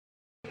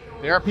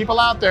There are people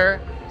out there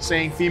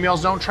saying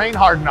females don't train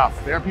hard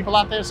enough. There are people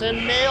out there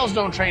saying males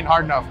don't train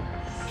hard enough.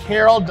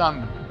 Carol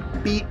done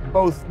beat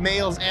both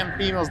males and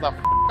females the f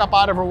up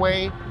out of her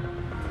way,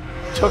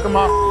 took him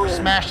up,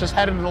 smashed his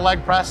head into the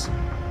leg press,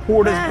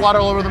 poured his blood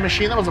all over the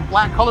machine. That was a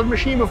black colored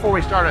machine before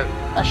we started.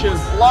 That shit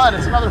is blood,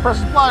 it's another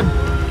person's blood.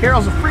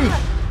 Carol's a freak.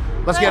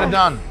 Let's get it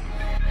done.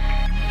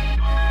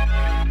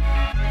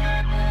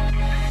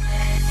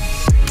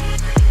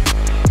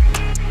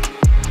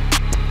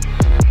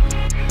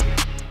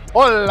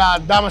 Hola,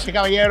 damas y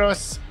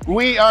caballeros.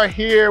 We are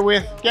here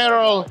with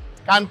Carol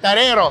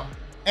Cantarero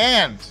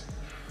and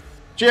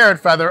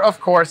Jared Feather, of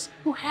course,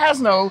 who has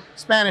no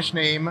Spanish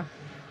name.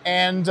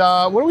 And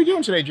what are we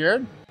doing today,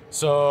 Jared?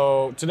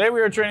 So today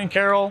we are training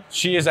Carol.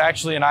 She is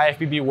actually an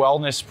IFBB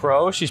Wellness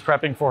Pro. She's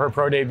prepping for her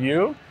pro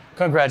debut.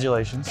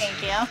 Congratulations.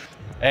 Thank you.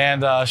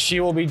 And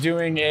she will be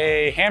doing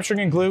a hamstring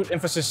and glute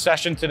emphasis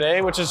session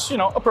today, which is, you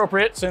know,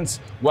 appropriate since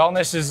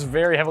wellness is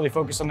very heavily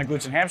focused on the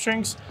glutes and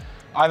hamstrings.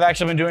 I've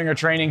actually been doing her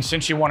training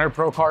since she won her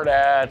pro card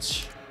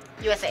at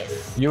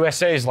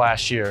USA's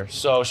last year.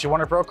 So she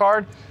won her pro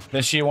card,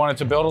 then she wanted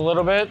to build a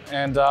little bit,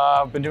 and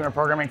I've been doing her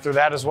programming through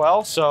that as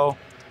well. So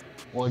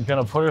we're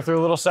gonna put her through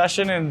a little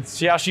session and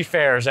see how she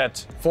fares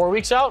at 4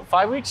 weeks out,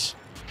 5 weeks?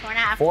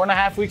 4.5.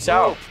 4.5 weeks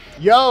out.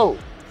 Yo,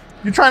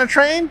 you trying to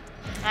train?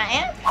 I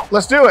am.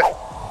 Let's do it.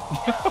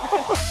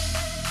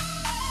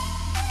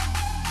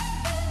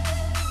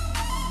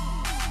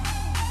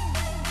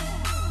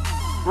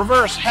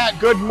 Reverse hat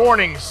good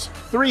mornings.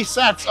 3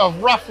 sets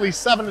of roughly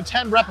 7 to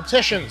 10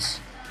 repetitions.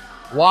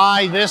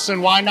 Why this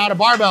and why not a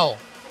barbell?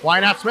 Why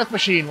not Smith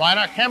machine? Why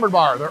not cambered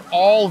bar? They're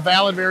all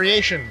valid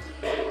variations.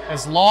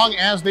 As long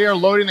as they are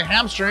loading the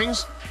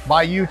hamstrings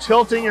by you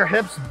tilting your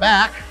hips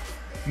back,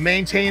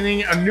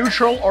 maintaining a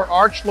neutral or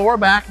arched lower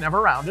back, never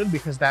rounded,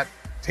 because that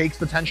takes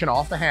the tension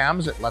off the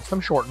hams. It lets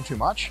them shorten too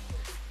much.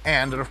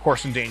 And it, of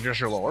course, endangers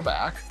your lower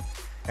back.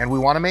 And we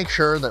want to make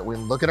sure that we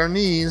look at our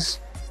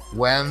knees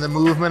when the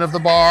movement of the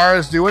bar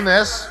is doing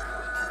this.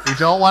 We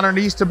don't want our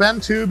knees to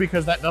bend too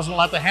because that doesn't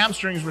let the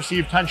hamstrings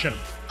receive tension.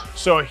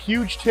 So a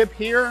huge tip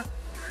here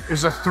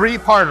is a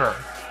 3-parter.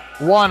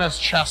 1 is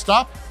chest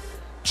up,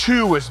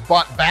 2 is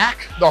butt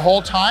back the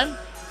whole time,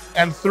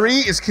 and 3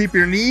 is keep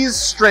your knees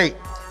straight,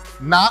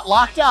 not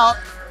locked out,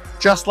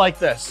 just like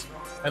this.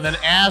 And then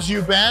as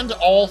you bend,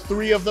 all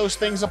 3 of those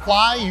things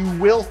apply. You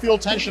will feel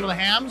tension in the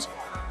hams.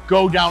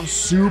 Go down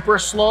super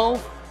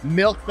slow,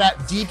 milk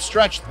that deep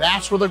stretch.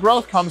 That's where the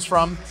growth comes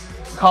from.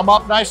 Come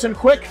up nice and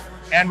quick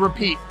and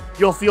repeat.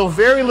 You'll feel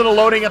very little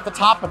loading at the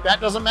top, but that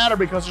doesn't matter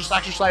because this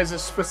exercise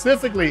is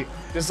specifically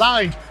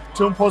designed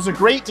to impose a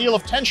great deal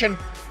of tension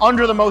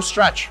under the most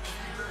stretch.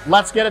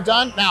 Let's get it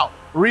done. Now,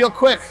 real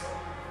quick,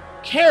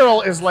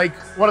 Carol is like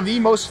one of the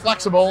most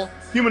flexible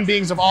human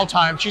beings of all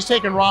time. She's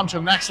taken ROM to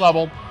the next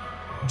level.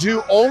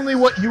 Do only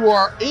what you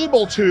are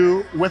able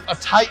to with a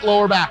tight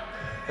lower back.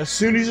 As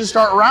soon as you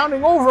start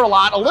rounding over a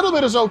lot, a little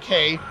bit is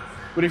okay,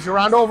 but if you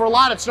round over a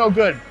lot, it's no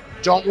good.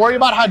 Don't worry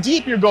about how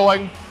deep you're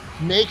going.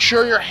 Make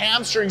sure your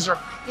hamstrings are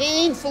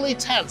painfully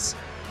tense.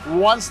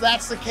 Once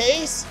that's the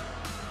case,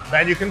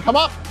 then you can come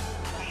up.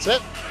 That's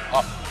it.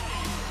 Up.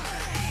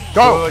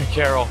 Go. Good,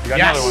 Carol. You got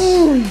Yes.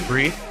 another one.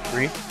 Breathe,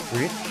 breathe,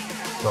 breathe.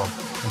 Go.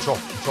 Control,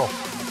 control.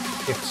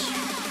 Hips.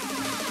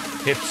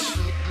 Hips.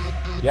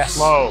 Yes.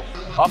 Slow.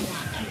 Up.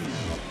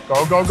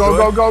 Go, go, go,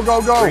 go, go,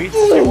 go, go. Breathe.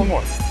 Take one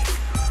more.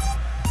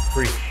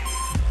 Breathe.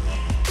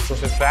 Push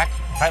hips back.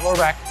 Tight lower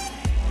back.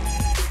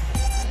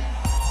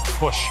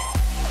 Push.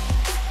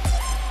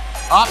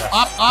 Up, Yes.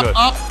 up, up, Good.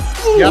 up.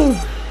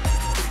 Yep.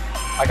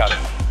 I got it.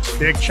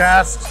 Big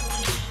chest.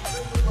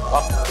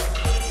 Up.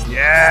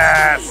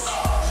 Yes.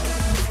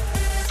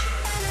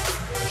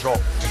 Control,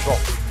 control.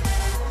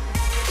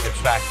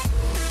 Hips back.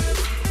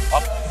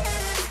 Up.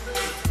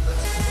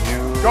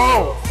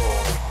 Go.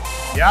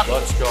 Yep.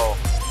 Let's go.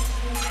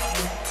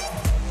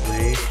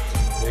 Breathe.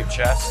 Big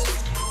chest.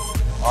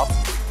 Up.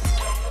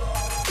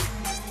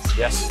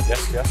 Yes,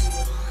 yes, yes.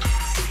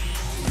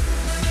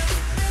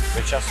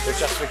 Big chest, big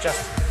chest, big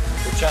chest.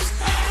 Big chest.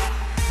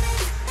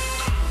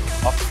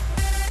 Up.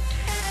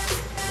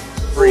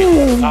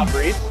 Breathe. Top,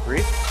 breathe,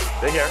 breathe.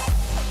 Big air.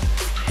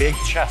 Big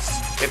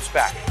chest. Hips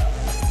back.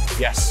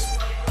 Yes.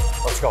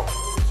 Let's go.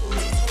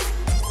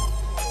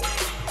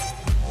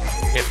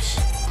 Hips.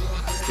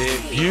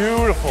 Big.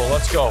 Beautiful.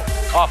 Let's go.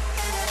 Up.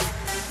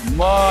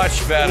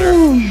 Much better.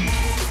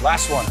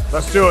 Last one.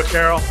 Let's do it,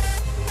 Carol.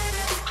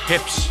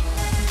 Hips.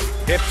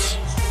 Hips.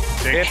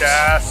 Big hips,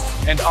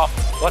 chest. and up.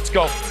 Let's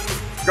go.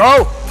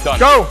 Go. Done.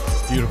 Go.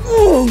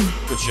 Beautiful.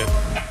 Good shit.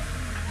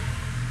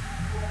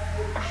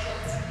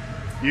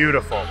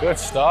 Beautiful. Good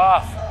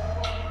stuff.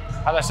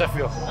 How does that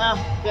feel?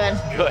 Oh,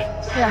 good. Good.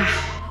 Yeah.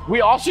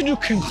 We also do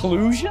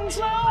conclusions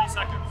now?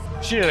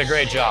 She did a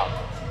great job.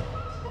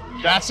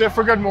 That's it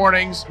for good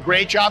mornings.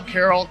 Great job,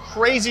 Carol.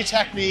 Crazy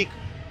technique.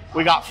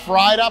 We got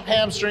fried up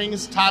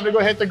hamstrings. Time to go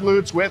hit the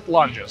glutes with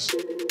lunges.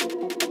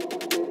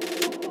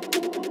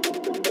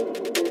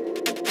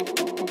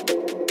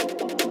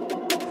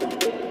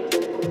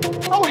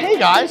 Oh, hey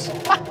guys.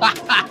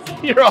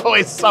 You're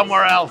always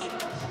somewhere else.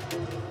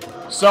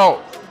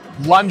 So,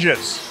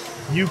 lunges.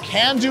 You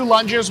can do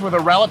lunges with a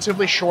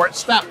relatively short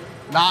step,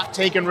 not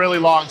taking really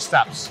long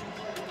steps.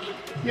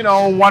 You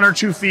know, 1 or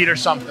 2 feet or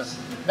something.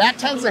 That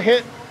tends to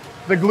hit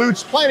the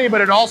glutes plenty,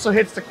 but it also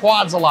hits the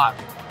quads a lot.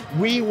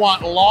 We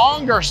want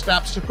longer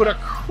steps to put a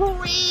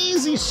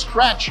crazy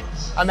stretch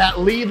on that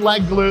lead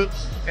leg glute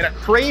and a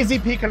crazy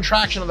peak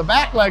contraction of the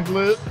back leg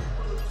glute.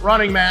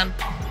 Running man.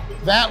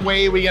 That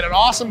way we get an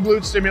awesome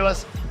glute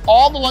stimulus.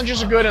 All the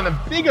lunges are good, and the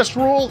biggest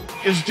rule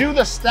is do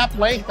the step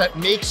length that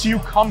makes you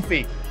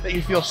comfy, that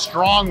you feel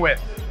strong with,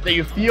 that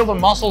you feel the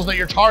muscles that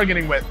you're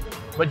targeting with.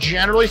 But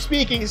generally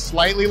speaking,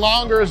 slightly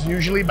longer is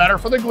usually better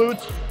for the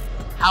glutes.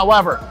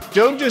 However,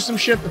 don't do some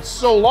shit that's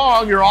so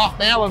long you're off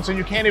balance and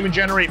you can't even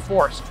generate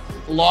force.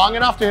 Long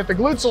enough to hit the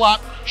glutes a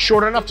lot,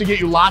 short enough to get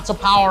you lots of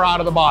power out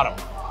of the bottom.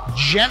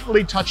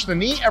 Gently touch the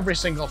knee every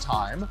single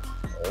time.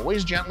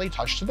 Always gently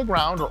touch to the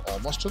ground or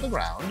almost to the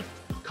ground.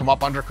 Come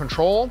up under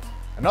control.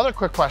 Another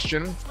quick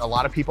question a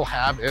lot of people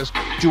have is,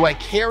 do I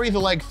carry the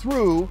leg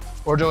through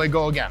or do I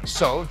go again?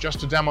 So just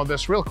to demo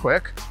this real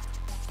quick,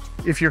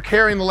 if you're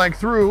carrying the leg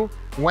through,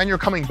 when you're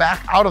coming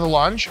back out of the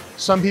lunge,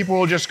 some people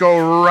will just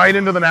go right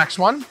into the next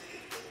one,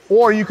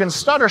 or you can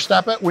stutter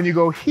step it when you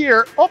go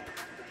here, up,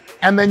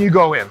 and then you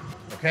go in,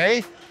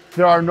 okay?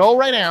 There are no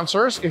right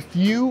answers. If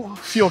you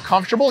feel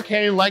comfortable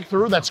carrying the leg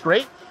through, that's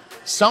great.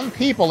 Some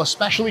people,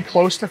 especially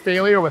close to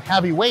failure with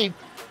heavy weight,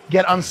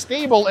 get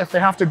unstable if they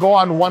have to go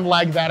on one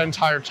leg that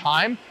entire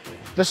time.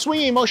 The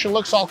swinging motion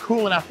looks all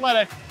cool and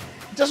athletic.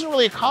 It doesn't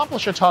really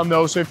accomplish a ton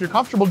though, so if you're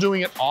comfortable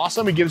doing it,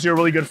 awesome, it gives you a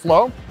really good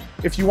flow.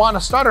 If you want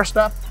a stutter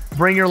step,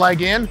 bring your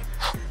leg in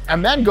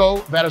and then go,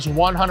 that is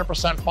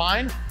 100%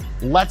 fine.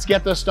 Let's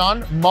get this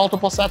done.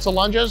 Multiple sets of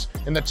lunges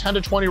in the 10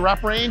 to 20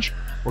 rep range.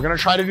 We're gonna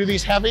try to do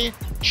these heavy,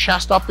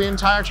 chest up the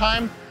entire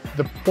time.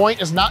 The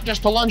point is not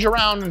just to lunge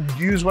around and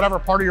use whatever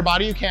part of your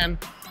body you can.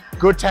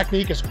 Good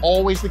technique is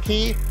always the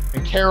key,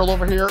 and Carol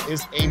over here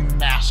is a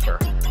master.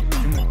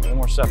 One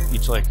more step,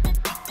 each leg.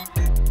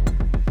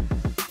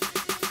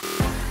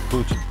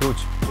 Glute,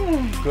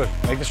 glute. Good,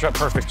 make this rep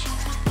perfect.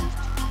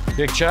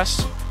 Big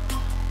chest.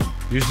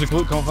 Use the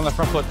glute, come up on the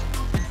front foot.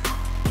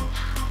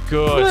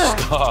 Good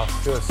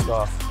stuff, good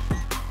stuff.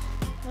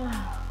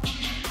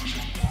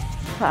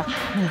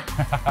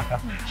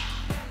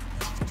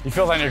 You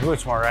feel that in your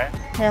glutes more, right?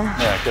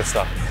 Yeah. Yeah, good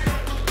stuff.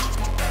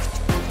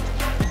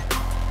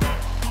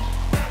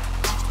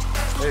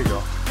 There you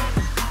go.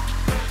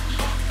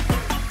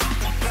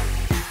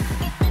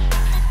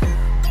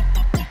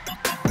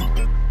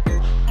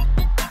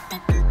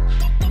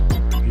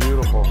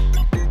 Beautiful.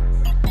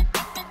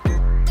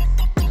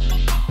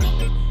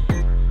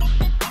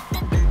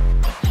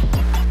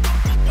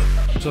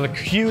 So the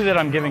cue that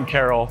I'm giving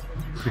Carol,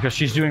 because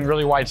she's doing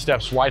really wide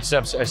steps,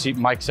 as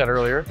Mike said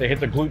earlier, they hit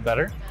the glute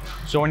better.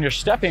 So when you're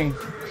stepping,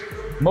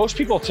 most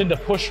people tend to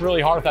push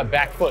really hard with that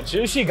back foot. So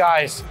you see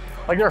guys,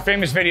 like there are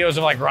famous videos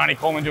of like Ronnie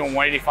Coleman doing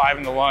 185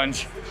 in the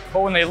lunge,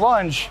 but when they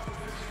lunge,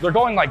 they're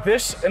going like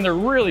this and they're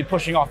really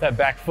pushing off that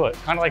back foot,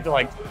 kind of like they're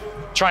like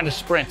trying to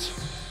sprint.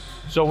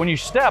 So when you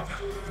step,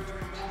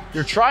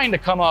 you're trying to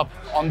come up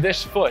on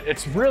this foot.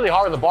 It's really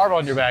hard with the barbell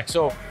on your back.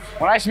 So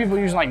when I see people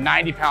using like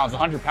 90 pounds,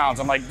 100 pounds,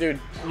 I'm like, dude,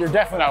 you're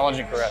definitely not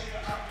lunging correct.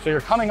 So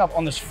you're coming up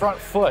on this front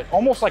foot,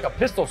 almost like a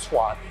pistol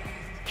squat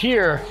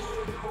here,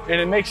 and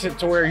it makes it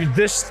to where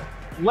this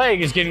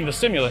leg is getting the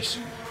stimulus.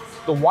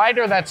 The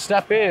wider that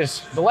step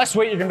is, the less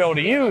weight you're gonna be able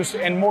to use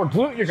and more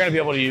glute you're gonna be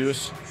able to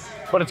use,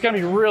 but it's gonna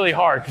be really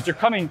hard because you're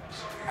coming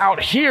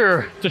out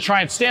here to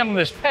try and stand on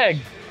this peg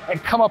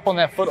and come up on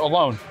that foot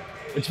alone.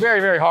 It's very,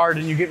 very hard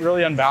and you get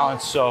really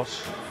unbalanced. So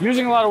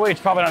using a lot of weight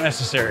is probably not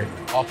necessary.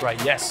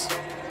 Upright, yes,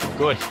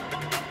 good.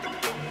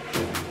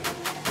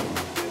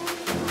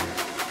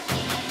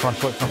 Front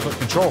foot,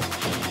 control.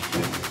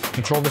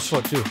 Control this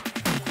foot too.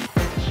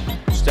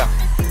 Step.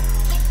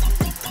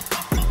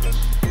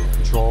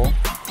 Control.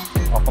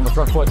 Up on the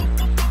front foot.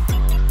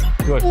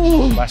 Good.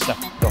 Ooh. Last step,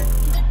 go.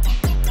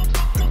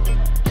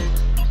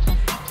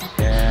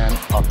 And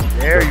up.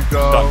 There you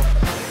go. Done.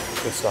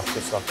 Good stuff,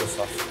 good stuff, good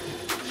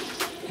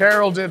stuff.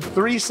 Carol did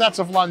 3 sets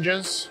of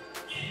lunges.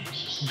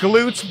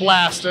 Glutes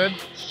blasted,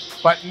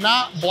 but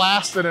not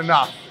blasted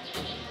enough.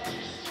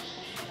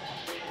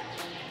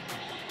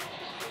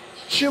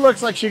 She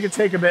looks like she could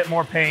take a bit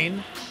more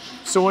pain.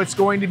 So it's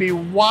going to be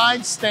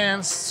wide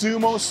stance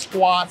sumo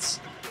squats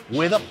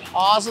with a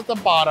pause at the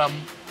bottom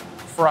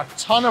for a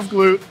ton of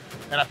glute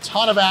and a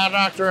ton of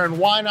adductor, and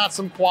why not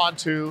some quad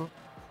too?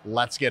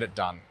 Let's get it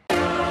done.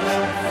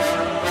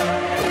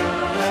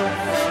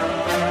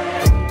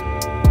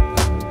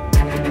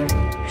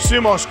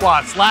 Sumo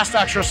squats, last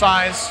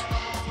exercise,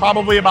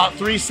 probably about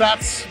 3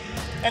 sets,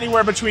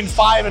 anywhere between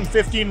 5 and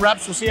 15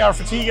 reps. We'll see how our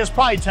fatigue is,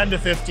 probably 10 to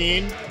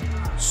 15.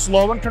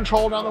 Slow and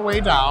controlled on the way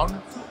down.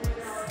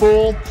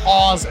 Full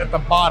pause at the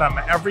bottom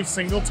every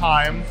single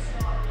time.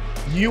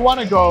 You want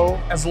to go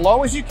as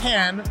low as you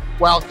can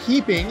while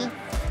keeping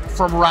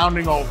from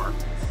rounding over.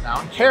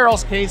 Now in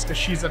Carol's case, because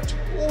she's a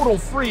total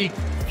freak,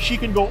 she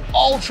can go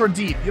ultra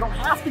deep. You don't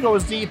have to go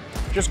as deep,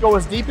 just go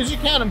as deep as you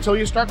can until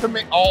you start to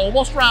make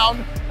almost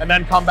round and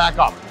then come back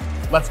up.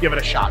 Let's give it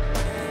a shot. All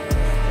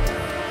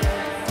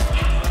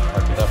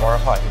right, get that bar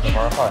up high, get that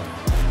bar up high.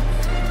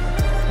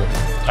 Good.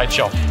 Tight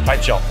shelf,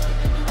 tight shelf,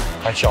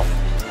 tight shelf.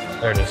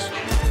 There it is.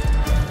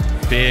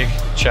 Big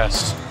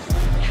chest,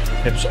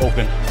 hips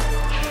open,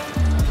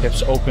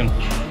 hips open.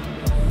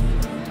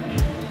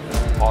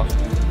 Pause,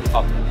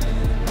 up.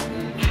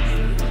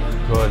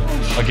 Good,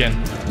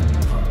 again.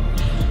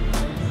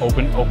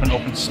 Open, open,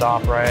 open,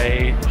 stop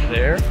right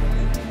there.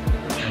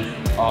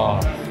 Oh,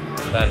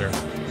 better.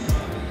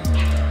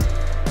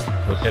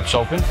 Good, hips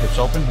open, hips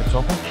open, hips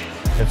open,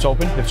 hips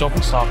open, hips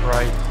open, stop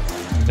right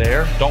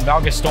there. Don't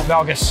valgus, don't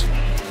valgus.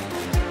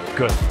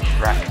 Good,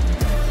 rack.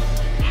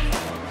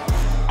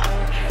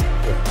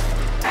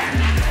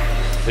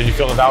 Good. Did you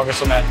feel the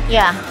valgus on that?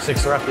 Yeah.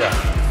 6th rep? Yeah.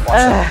 Watch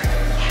that.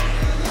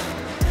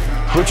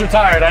 Glutes are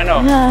tired, I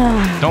know.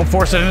 Don't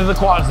force it into the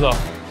quads though.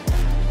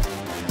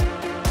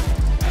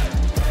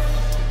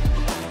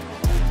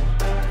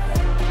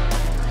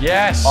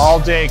 Yes. All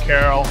day,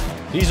 Carol.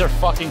 These are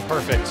fucking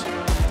perfect.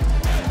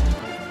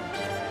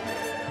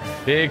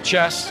 Big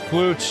chest,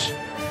 glutes.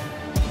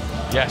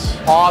 Yes.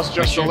 Pause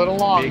just a little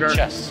longer. Big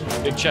chest,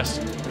 big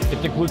chest.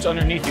 Get the glutes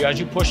underneath you as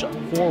you push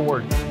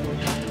forward.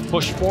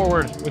 Push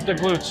forward with the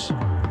glutes.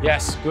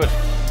 Yes, good.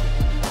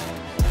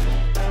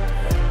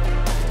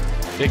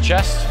 Big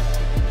chest.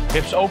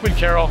 Hips open,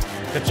 Carol.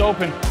 Hips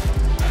open.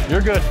 You're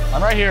good.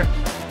 I'm right here.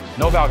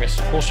 No valgus.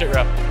 Bullshit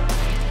rep.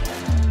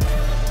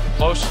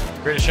 Close.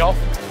 Create a shelf.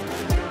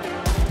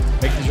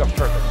 Make these reps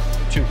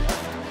perfect. 2.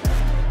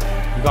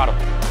 You got them.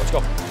 Let's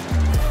go.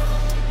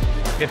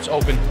 Hips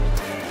open.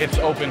 Hips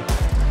open.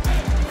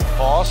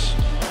 Pause.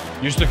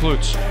 Use the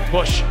glutes.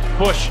 Push,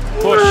 push,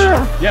 push.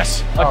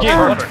 Yes. Again,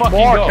 let's fucking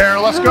More, go.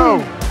 Carol. Let's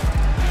go.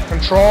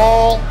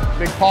 Control.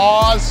 Big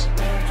pause.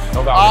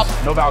 No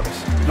valgus. No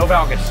valgus. No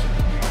valgus.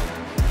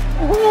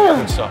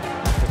 Good stuff.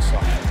 Good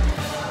stuff.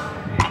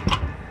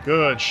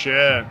 Good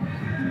shit.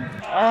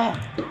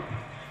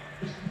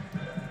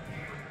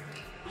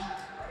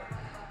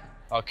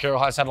 Carol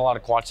has had a lot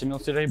of quad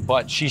stimulus today,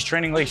 but she's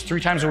training legs 3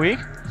 times a week,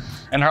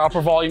 and her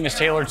upper volume is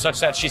tailored such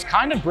that she's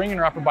kind of bringing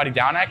her upper body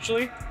down,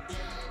 actually.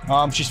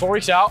 She's 4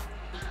 weeks out.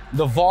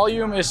 The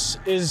volume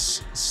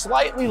is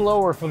slightly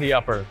lower for the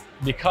upper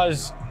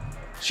because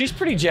she's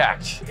pretty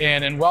jacked,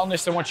 and in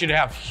wellness, they want you to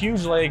have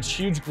huge legs,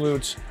 huge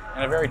glutes,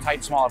 and a very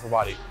tight, small upper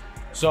body.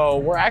 So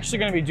we're actually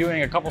gonna be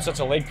doing a couple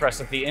sets of leg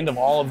press at the end of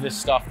all of this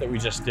stuff that we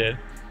just did.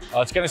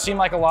 It's gonna seem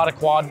like a lot of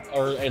quad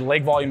or a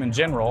leg volume in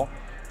general,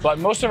 but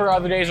most of her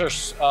other days are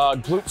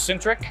glute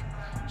centric.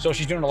 So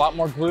she's doing a lot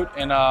more glute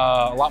and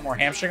a lot more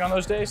hamstring on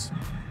those days.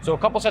 So a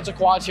couple sets of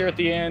quads here at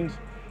the end.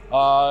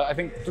 I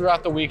think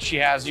throughout the week she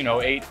has,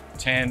 8,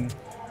 10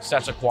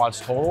 sets of quads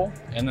total,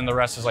 and then the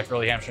rest is like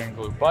really hamstring and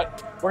glute.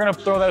 But we're gonna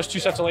throw those 2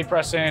 sets of leg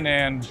press in,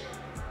 and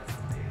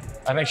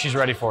I think she's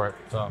ready for it.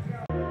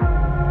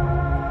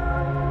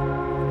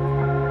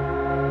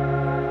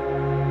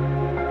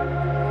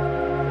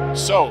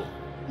 So,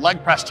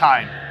 leg press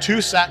time. 2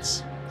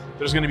 sets.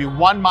 There's gonna be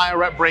 1 myo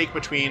rep break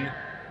within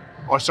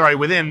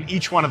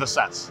each one of the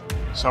sets.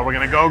 So we're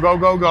gonna go, go,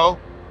 go, go.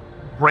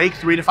 Break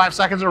 3 to 5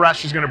 seconds of rest.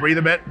 She's gonna breathe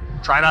a bit,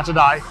 try not to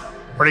die.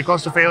 Pretty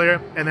close to failure.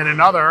 And then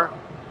another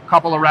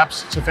couple of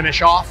reps to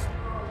finish off.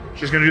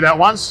 She's gonna do that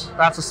once.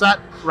 That's a set.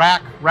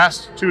 Rack,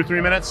 rest, 2 or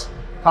 3 minutes.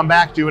 Come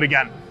back, do it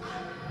again.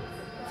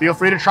 Feel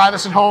free to try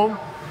this at home.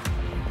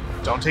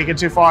 Don't take it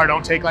too far.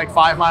 Don't take like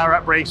 5 myo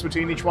rep breaks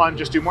between each one.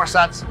 Just do more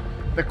sets.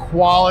 The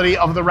quality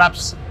of the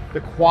reps,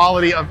 the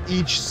quality of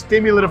each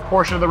stimulative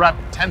portion of the rep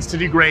tends to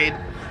degrade.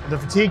 The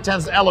fatigue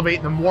tends to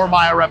elevate the more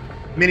myo rep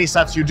mini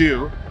sets you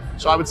do.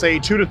 So I would say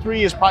 2 to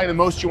 3 is probably the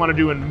most you want to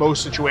do in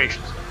most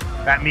situations.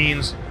 That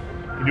means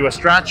you do a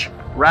stretch,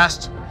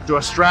 rest, do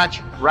a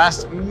stretch,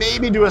 rest,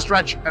 maybe do a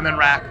stretch and then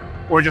rack,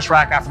 or just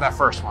rack after that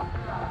first one.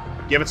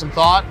 Give it some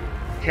thought.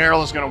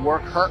 Carol is going to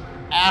work her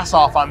ass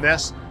off on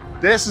this.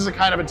 This is the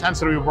kind of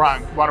intensity we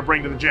want to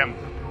bring to the gym.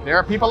 There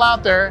are people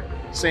out there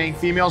saying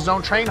females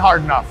don't train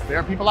hard enough. There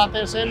are people out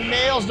there saying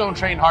males don't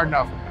train hard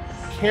enough.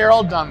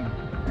 Carol done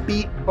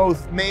beat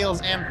both males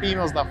and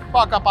females the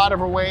fuck up out of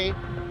her way.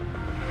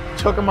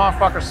 Took a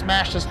motherfucker,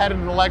 smashed his head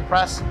into the leg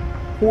press,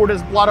 poured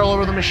his blood all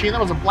over the machine.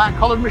 That was a black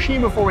colored machine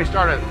before we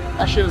started.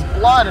 That shit is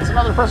blood, it's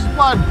another person's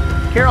blood.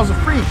 Carol's a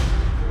freak.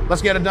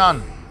 Let's get it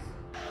done.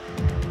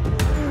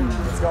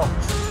 Let's go.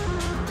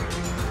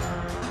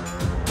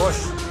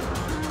 Push.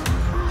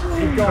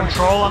 Keep going.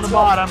 Control on the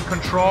bottom,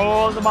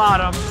 control on the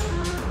bottom.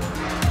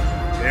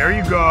 There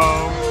you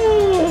go.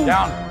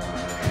 Down.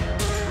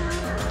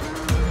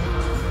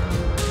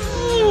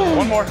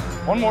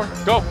 One more,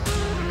 go.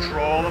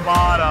 Control the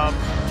bottom.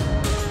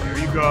 There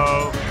you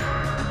go.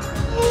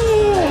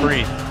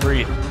 Breathe,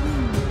 breathe.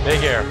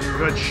 Big air.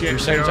 Good shit,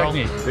 Same Carol.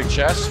 technique. Big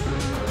chest,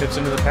 hips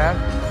into the pad.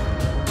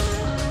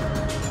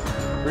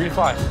 3 to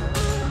 5.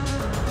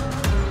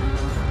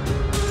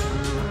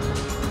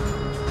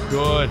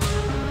 Good.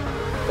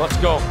 Let's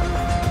go.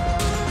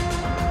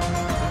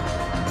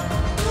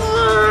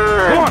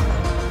 Come on.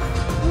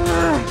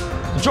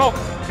 Control.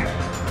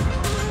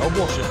 No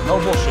bullshit, no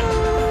bullshit.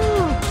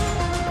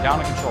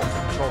 Down and control.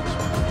 Control this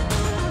one.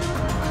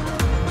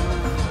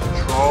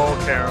 Control,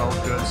 Carol.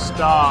 Good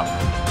stuff.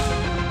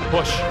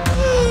 Push.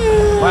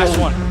 Last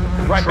one.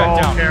 Right Control,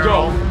 back down.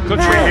 Carol. Go. Good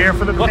We're trade. here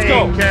for the Let's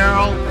pain, go.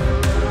 Carol.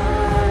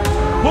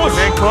 Push.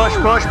 Big push,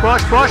 push,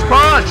 push, push,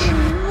 push.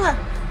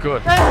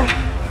 Good.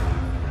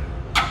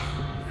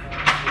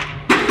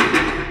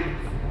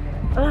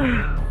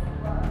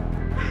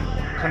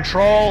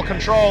 Control,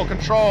 control,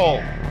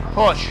 control.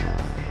 Push.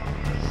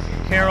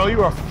 Carol,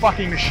 you are a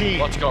fucking machine.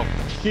 Let's go.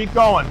 Keep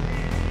going.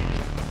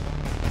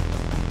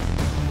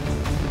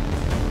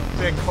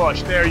 Big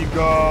push. There you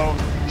go.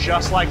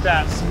 Just like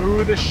that.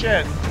 Smooth as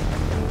shit.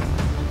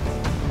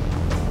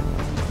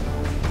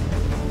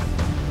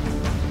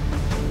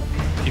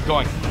 Keep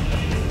going.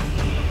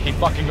 Keep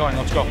fucking going.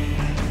 Let's go.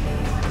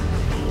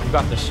 You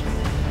got this.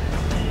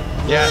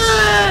 Yes.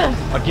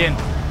 Again.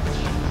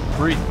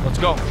 Breathe. Let's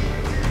go.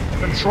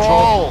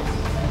 Control.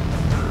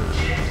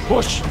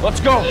 Push. Let's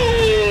go.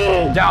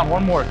 Down.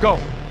 One more. Go.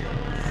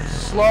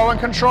 Slow and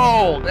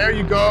controlled. There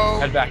you go.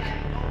 Head back.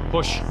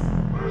 Push.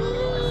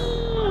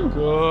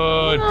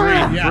 Good.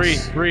 Breathe.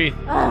 Yes. Breathe. Breathe.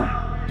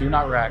 Do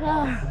not rack.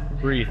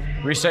 Breathe.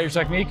 Reset your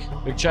technique.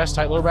 Big chest,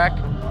 tight lower back.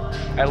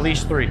 At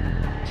least 3.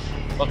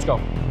 Let's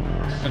go.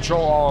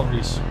 Control all of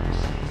these.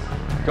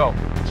 Go.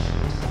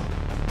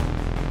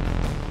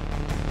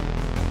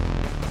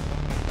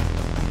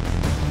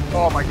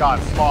 Oh my God,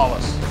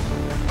 flawless.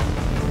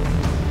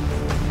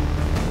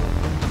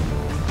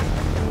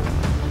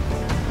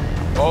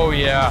 Oh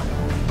yeah.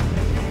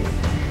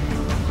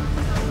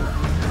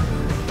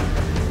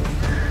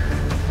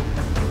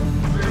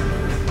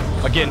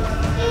 Again.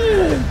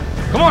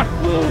 Come on.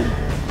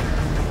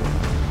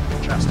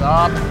 Chest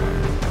up.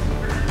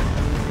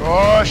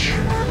 Push.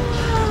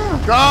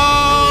 Go!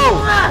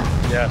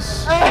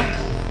 Yes.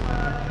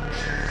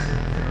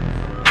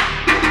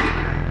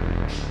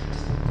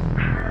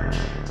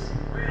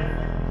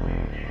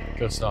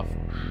 Good stuff.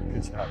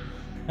 Good job.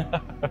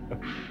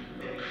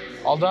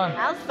 All done.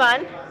 That was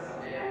fun.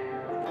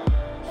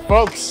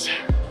 Folks,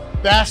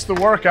 that's the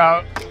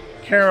workout.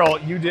 Carol,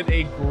 you did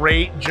a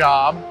great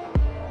job.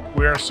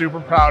 We are super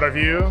proud of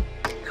you.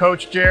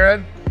 Coach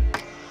Jared,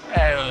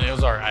 It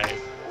was all right.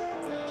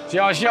 She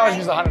always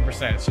gives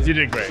 100%. you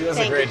did great. She does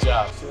Thank a great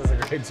job. She does a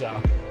great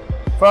job.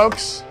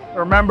 Folks,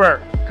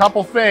 remember, a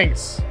couple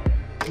things.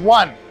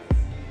 1,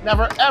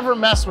 never ever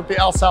mess with the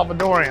El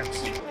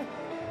Salvadorians.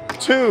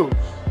 2,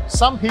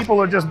 some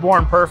people are just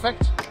born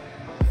perfect.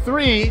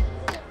 3,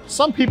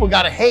 some people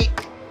gotta hate.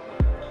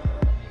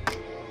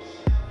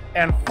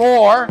 And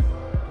 4,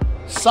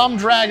 some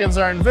dragons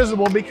are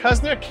invisible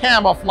because they're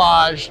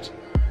camouflaged.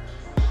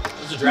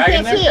 There's a You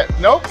dragon can't see there? it.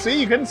 Nope,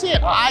 see, you couldn't see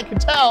it. I could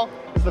tell.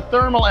 It's the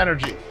thermal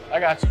energy. I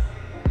got you.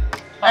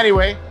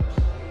 Anyway,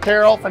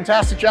 Carol,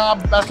 fantastic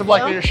job. Best of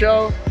luck to your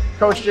show.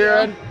 Coach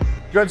Jared,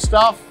 good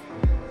stuff.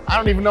 I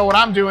don't even know what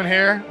I'm doing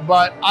here,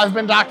 but I've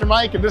been Dr.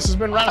 Mike, and this has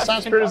been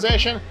Renaissance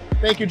Periodization.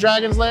 Thank you,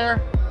 Dragons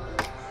Lair.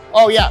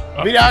 Oh yeah,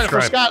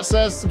 videographer subscribe. Scott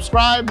says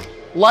subscribe,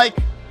 like,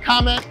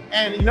 comment,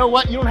 and you know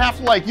what? You don't have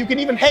to like. You can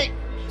even hate.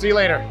 See you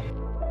later.